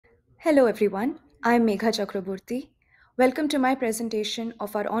Hello everyone, I'm Megha Chakraborty. Welcome to my presentation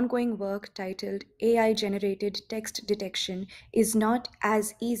of our ongoing work titled AI Generated Text Detection is Not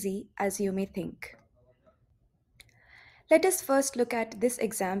as Easy as You May Think. Let us first look at this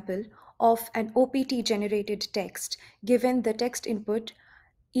example of an OPT generated text given the text input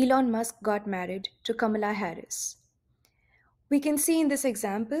Elon Musk got married to Kamala Harris. We can see in this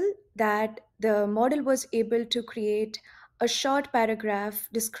example that the model was able to create a short paragraph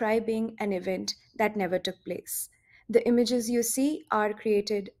describing an event that never took place. The images you see are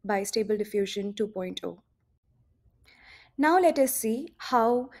created by Stable Diffusion 2.0. Now let us see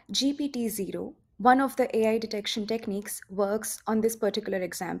how GPT-0, one of the AI detection techniques, works on this particular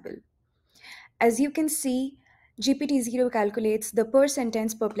example. As you can see, GPT-0 calculates the per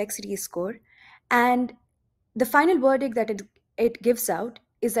sentence perplexity score, and the final verdict that it gives out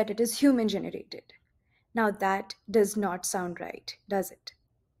is that it is human generated. Now, that does not sound right, does it?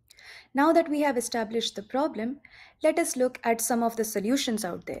 Now that we have established the problem, let us look at some of the solutions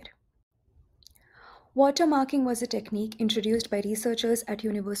out there. Watermarking was a technique introduced by researchers at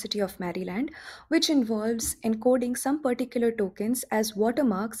University of Maryland, which involves encoding some particular tokens as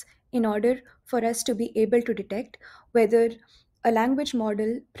watermarks in order for us to be able to detect whether a language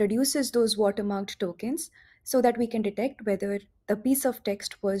model produces those watermarked tokens so that we can detect whether the piece of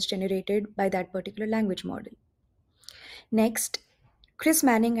text was generated by that particular language model. Next, Chris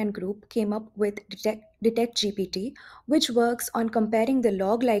Manning and group came up with Detect GPT, which works on comparing the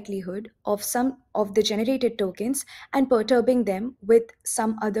log likelihood of some of the generated tokens and perturbing them with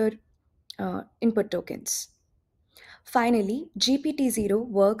some other input tokens. Finally, GPT-0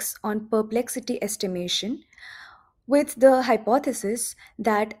 works on perplexity estimation with the hypothesis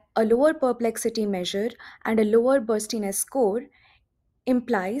that a lower perplexity measure and a lower burstiness score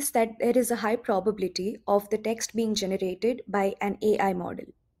implies that there is a high probability of the text being generated by an AI model.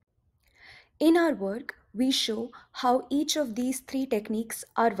 In our work, we show how each of these three techniques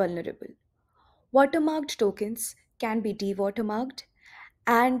are vulnerable. Watermarked tokens can be dewatermarked,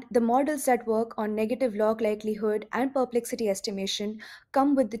 and the models that work on negative log likelihood and perplexity estimation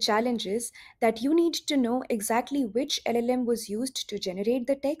come with the challenges that you need to know exactly which LLM was used to generate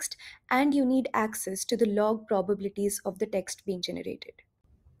the text, and you need access to the log probabilities of the text being generated.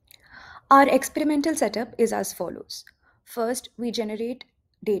 Our experimental setup is as follows. First, we generate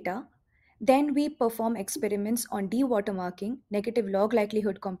data. Then we perform experiments on dewatermarking, negative log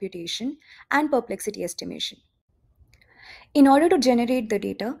likelihood computation, and perplexity estimation. In order to generate the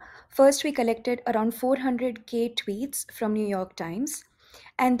data, first we collected around 400K tweets from New York Times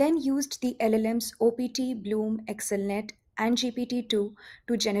and then used the LLMs OPT, Bloom, XLNet, and GPT-2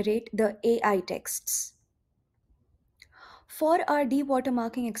 to generate the AI texts. For our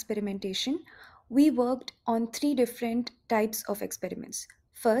dewatermarking experimentation, we worked on three different types of experiments.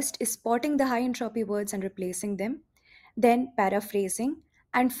 First is spotting the high entropy words and replacing them, then paraphrasing,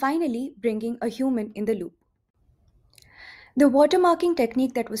 and finally bringing a human in the loop. The watermarking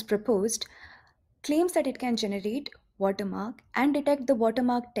technique that was proposed claims that it can generate, watermark, and detect the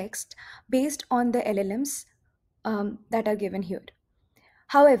watermark text based on the LLMs that are given here.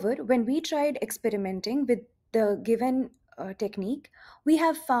 However, when we tried experimenting with the given technique, we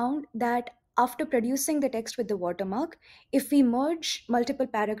have found that after producing the text with the watermark, if we merge multiple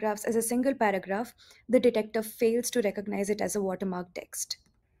paragraphs as a single paragraph, the detector fails to recognize it as a watermark text.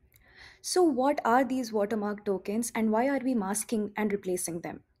 So, what are these watermark tokens and why are we masking and replacing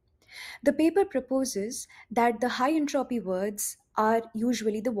them? The paper proposes that the high entropy words are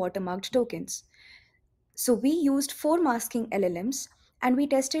usually the watermarked tokens. So we used four masking LLMs and we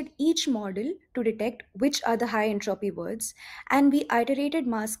tested each model to detect which are the high entropy words, and we iterated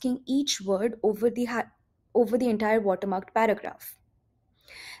masking each word over the entire watermarked paragraph.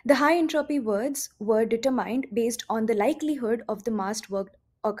 The high entropy words were determined based on the likelihood of the masked word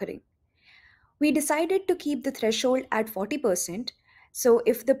occurring. We decided to keep the threshold at 40%. So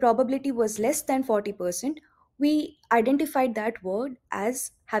if the probability was less than 40%, we identified that word as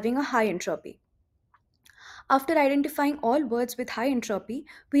having a high entropy. After identifying all words with high entropy,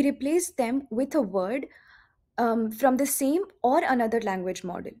 we replaced them with a word from the same or another language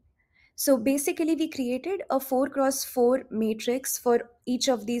model. So basically, we created a 4 cross 4 matrix for each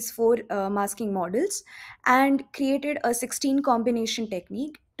of these four masking models and created a 16 combination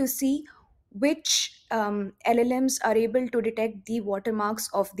technique to see which LLMs are able to detect the watermarks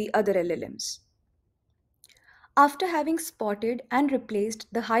of the other LLMs. After having spotted and replaced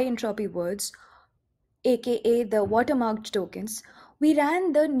the high entropy words, aka the watermarked tokens, we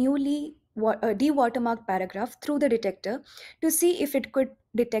ran the newly dewatermarked paragraph through the detector to see if it could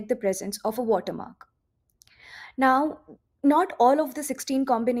detect the presence of a watermark. Now, Not all of the 16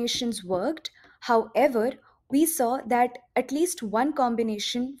 combinations worked. However, we saw that at least one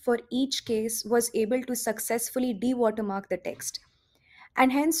combination for each case was able to successfully dewatermark the text.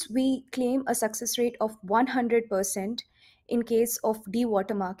 And hence, we claim a success rate of 100% in case of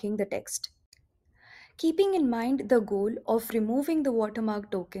dewatermarking the text. Keeping in mind the goal of removing the watermark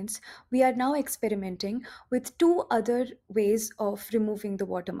tokens, we are now experimenting with two other ways of removing the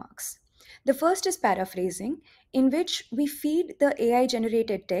watermarks. The first is paraphrasing, in which we feed the AI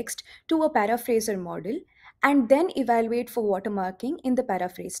generated text to a paraphraser model and then evaluate for watermarking in the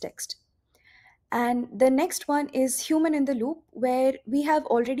paraphrase text. And the next one is human in the loop, where we have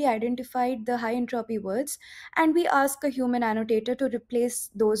already identified the high entropy words and we ask a human annotator to replace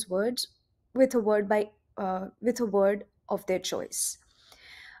those words with a word of their choice.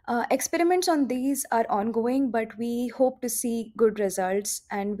 Experiments on these are ongoing, but we hope to see good results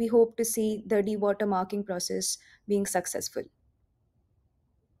and we hope to see the dewater marking process being successful.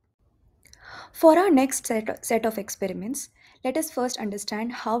 For our next set of experiments, let us first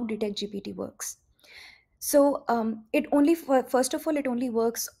understand how Detect GPT works. So it only first of all it only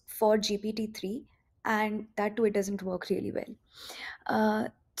works for GPT-3, and that too it doesn't work really well. Uh,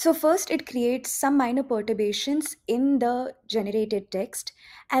 so first it creates some minor perturbations in the generated text,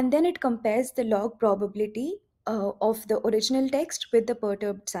 and then it compares the log probability of the original text with the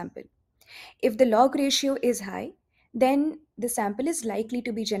perturbed sample. If the log ratio is high, then the sample is likely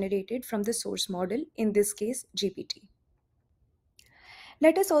to be generated from the source model, in this case GPT.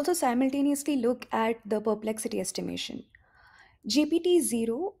 Let us also simultaneously look at the perplexity estimation.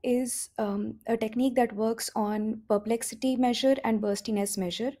 GPT-0 is a technique that works on perplexity measure and burstiness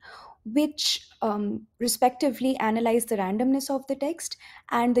measure, which respectively analyze the randomness of the text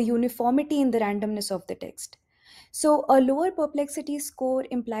and the uniformity in the randomness of the text. So, a lower perplexity score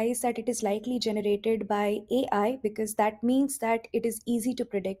implies that it is likely generated by AI, because that means that it is easy to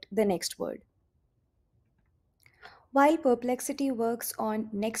predict the next word. While perplexity works on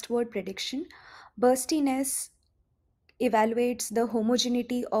next word prediction, burstiness evaluates the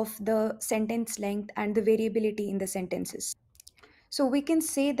homogeneity of the sentence length and the variability in the sentences. So we can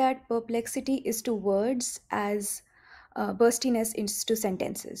say that perplexity is to words as burstiness is to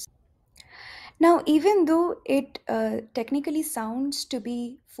sentences. Now, even though it technically sounds to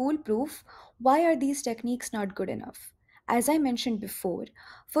be foolproof, why are these techniques not good enough? As I mentioned before,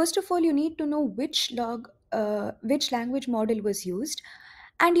 first of all, you need to know which language model was used,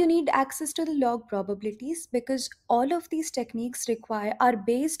 and you need access to the log probabilities, because all of these techniques require are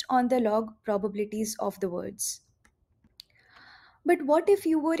based on the log probabilities of the words. But what if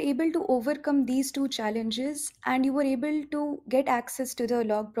you were able to overcome these two challenges and you were able to get access to the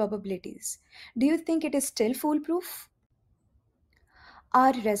log probabilities? Do you think it is still foolproof?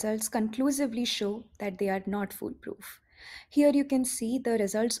 Our results conclusively show that they are not foolproof. Here you can see the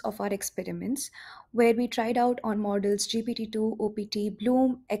results of our experiments, where we tried out on models GPT-2, OPT,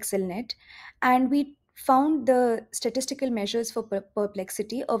 Bloom, XLNet, and we found the statistical measures for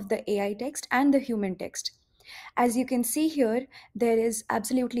perplexity of the AI text and the human text. As you can see here, there is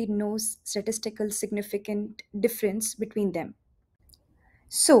absolutely no statistical significant difference between them.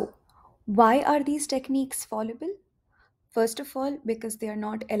 So, why are these techniques fallible? First of all, because they are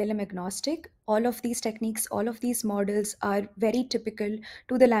not LLM agnostic. All of these techniques, all of these models are very typical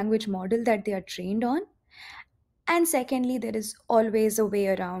to the language model that they are trained on. And secondly, there is always a way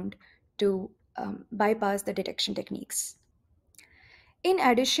around to bypass the detection techniques. In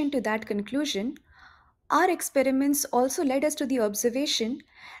addition to that conclusion, our experiments also led us to the observation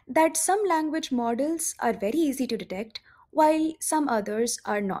that some language models are very easy to detect, while some others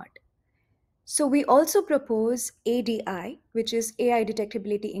are not. So, we also propose ADI, which is AI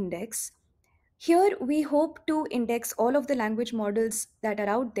Detectability Index. Here, we hope to index all of the language models that are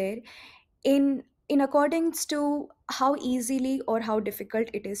out there in accordance to how easily or how difficult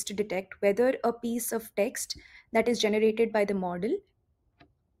it is to detect whether a piece of text that is generated by the model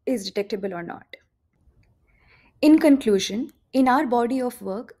is detectable or not. In conclusion, in our body of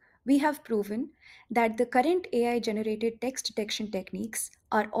work, we have proven that the current AI generated text detection techniques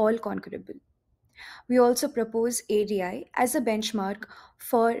are all conquerable. We also propose ADI as a benchmark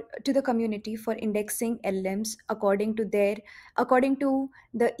for to the community for indexing LLMs according to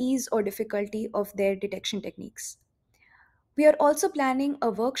the ease or difficulty of their detection techniques. We are also planning a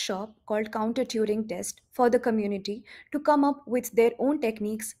workshop called Counter Turing Test for the community to come up with their own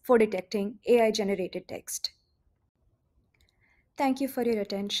techniques for detecting AI generated text. Thank you for your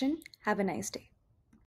attention. Have a nice day.